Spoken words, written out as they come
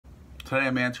Today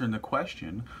I'm answering the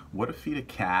question, what to feed a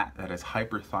cat that has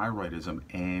hyperthyroidism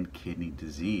and kidney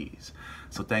disease.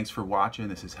 So thanks for watching.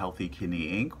 This is Healthy Kidney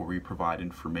Inc., where we provide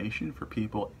information for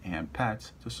people and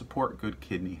pets to support good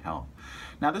kidney health.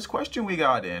 Now this question we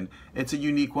got in, it's a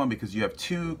unique one because you have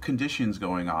two conditions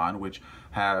going on which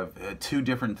have two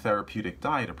different therapeutic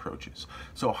diet approaches.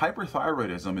 So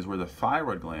hyperthyroidism is where the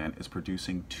thyroid gland is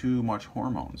producing too much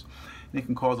hormones. And it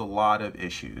can cause a lot of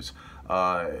issues.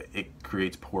 It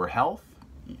creates poor health.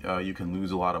 You can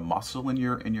lose a lot of muscle in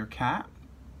your cat.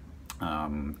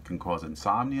 Can cause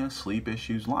insomnia, sleep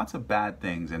issues, lots of bad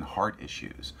things, and heart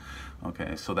issues.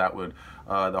 Okay, so that would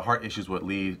the heart issues would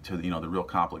lead to the real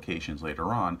complications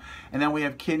later on. And then we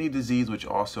have kidney disease, which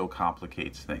also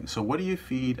complicates things. So what do you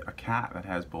feed a cat that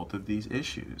has both of these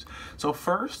issues? So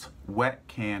first, wet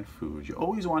canned food. You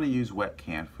always want to use wet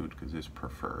canned food because it's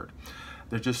preferred.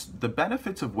 They're just, the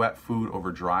benefits of wet food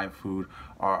over dry food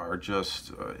are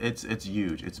just, it's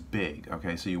huge, it's big,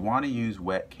 okay? So you want to use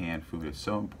wet canned food. It's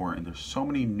so important. There's so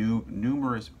many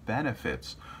numerous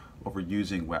benefits over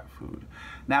using wet food.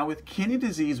 Now with kidney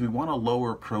disease, we want to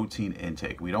lower protein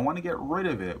intake. We don't want to get rid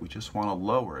of it, we just want to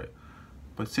lower it.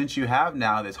 But since you have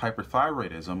now this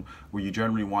hyperthyroidism, where you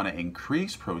generally want to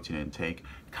increase protein intake,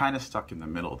 kind of stuck in the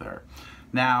middle there.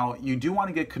 Now, you do want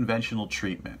to get conventional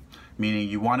treatment, meaning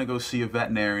you want to go see a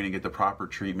veterinarian and get the proper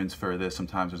treatments for this.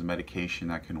 Sometimes there's medication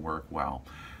that can work well.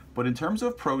 But in terms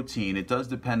of protein, it does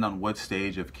depend on what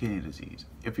stage of kidney disease.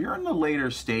 If you're in the later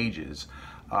stages,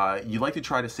 you like to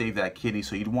try to save that kidney,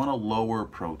 so you'd want to lower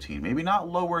protein. Maybe not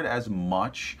lower it as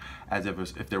much as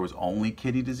if there was only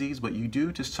kidney disease, but you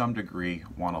do to some degree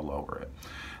want to lower it.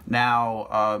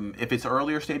 Now, if it's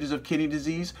earlier stages of kidney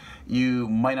disease, you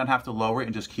might not have to lower it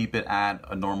and just keep it at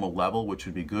a normal level, which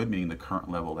would be good, meaning the current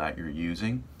level that you're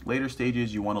using. Later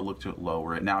stages, you want to look to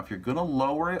lower it. Now, if you're going to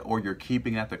lower it or you're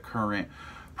keeping it at the current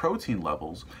protein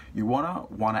levels, you want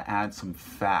to add some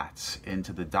fats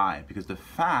into the diet, because the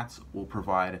fats will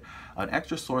provide an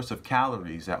extra source of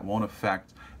calories that won't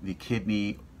affect the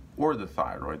kidney or the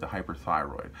thyroid, the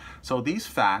hyperthyroid. So these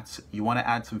fats, you want to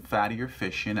add some fattier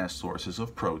fish in as sources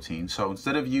of protein. So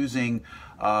instead of using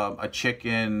a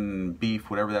chicken, beef,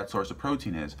 whatever that source of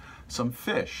protein is, some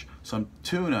fish, some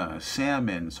tuna,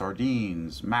 salmon,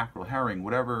 sardines, mackerel, herring,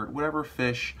 whatever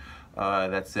fish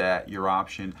that's at your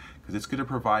option, because it's going to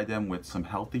provide them with some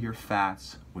healthier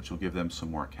fats, which will give them some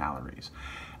more calories.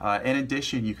 In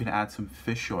addition, you can add some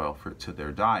fish oil to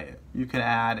their diet. You can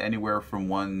add anywhere from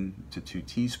 1 to 2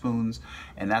 teaspoons,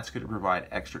 and that's going to provide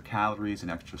extra calories,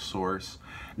 an extra source.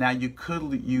 Now, you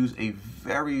could use a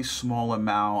very small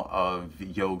amount of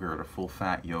yogurt, a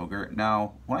full-fat yogurt.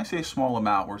 Now, when I say small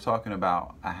amount, we're talking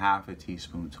about a half a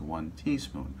teaspoon to 1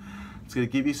 teaspoon. It's going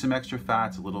to give you some extra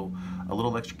fats, a little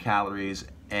extra calories,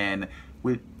 and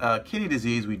with kidney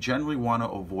disease, we generally want to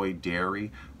avoid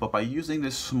dairy, but by using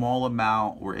this small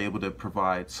amount, we're able to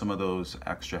provide some of those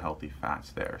extra healthy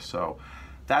fats there. So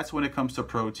that's when it comes to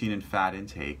protein and fat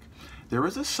intake. There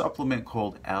is a supplement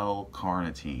called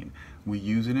L-carnitine. We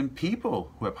use it in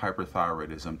people who have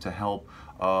hyperthyroidism to help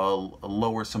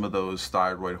lower some of those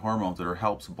thyroid hormones, that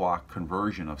helps block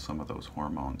conversion of some of those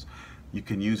hormones. You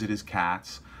can use it as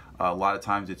cats. A lot of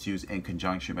times it's used in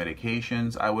conjunction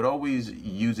medications. I would always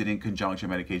use it in conjunction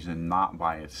medications and not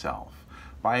by itself.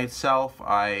 By itself,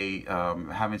 I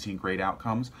haven't seen great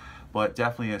outcomes, but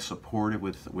definitely is supported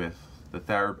with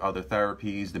the other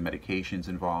therapies, the medications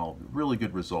involved, really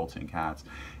good results in cats.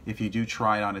 If you do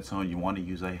try it on its own, you want to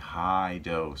use a high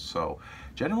dose. So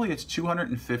generally it's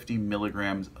 250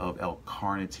 milligrams of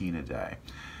L-carnitine a day.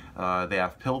 They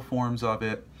have pill forms of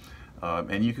it.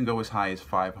 And you can go as high as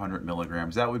 500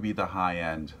 milligrams. That would be the high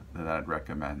end that I'd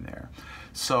recommend there.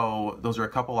 So those are a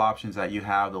couple options that you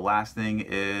have. The last thing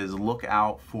is look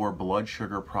out for blood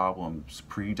sugar problems,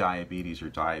 pre-diabetes or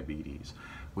diabetes,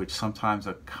 which sometimes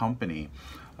accompany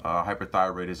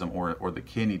hyperthyroidism or the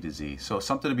kidney disease. So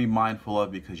something to be mindful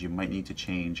of, because you might need to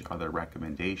change other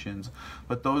recommendations.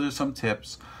 But those are some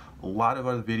tips. A lot of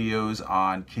other videos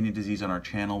on kidney disease on our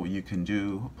channel, what you can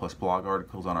do, plus blog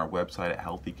articles on our website at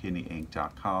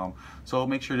healthykidneyinc.com. So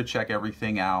make sure to check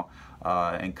everything out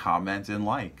and comment and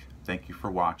like. Thank you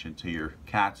for watching. To your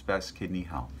cat's best kidney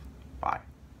health. Bye.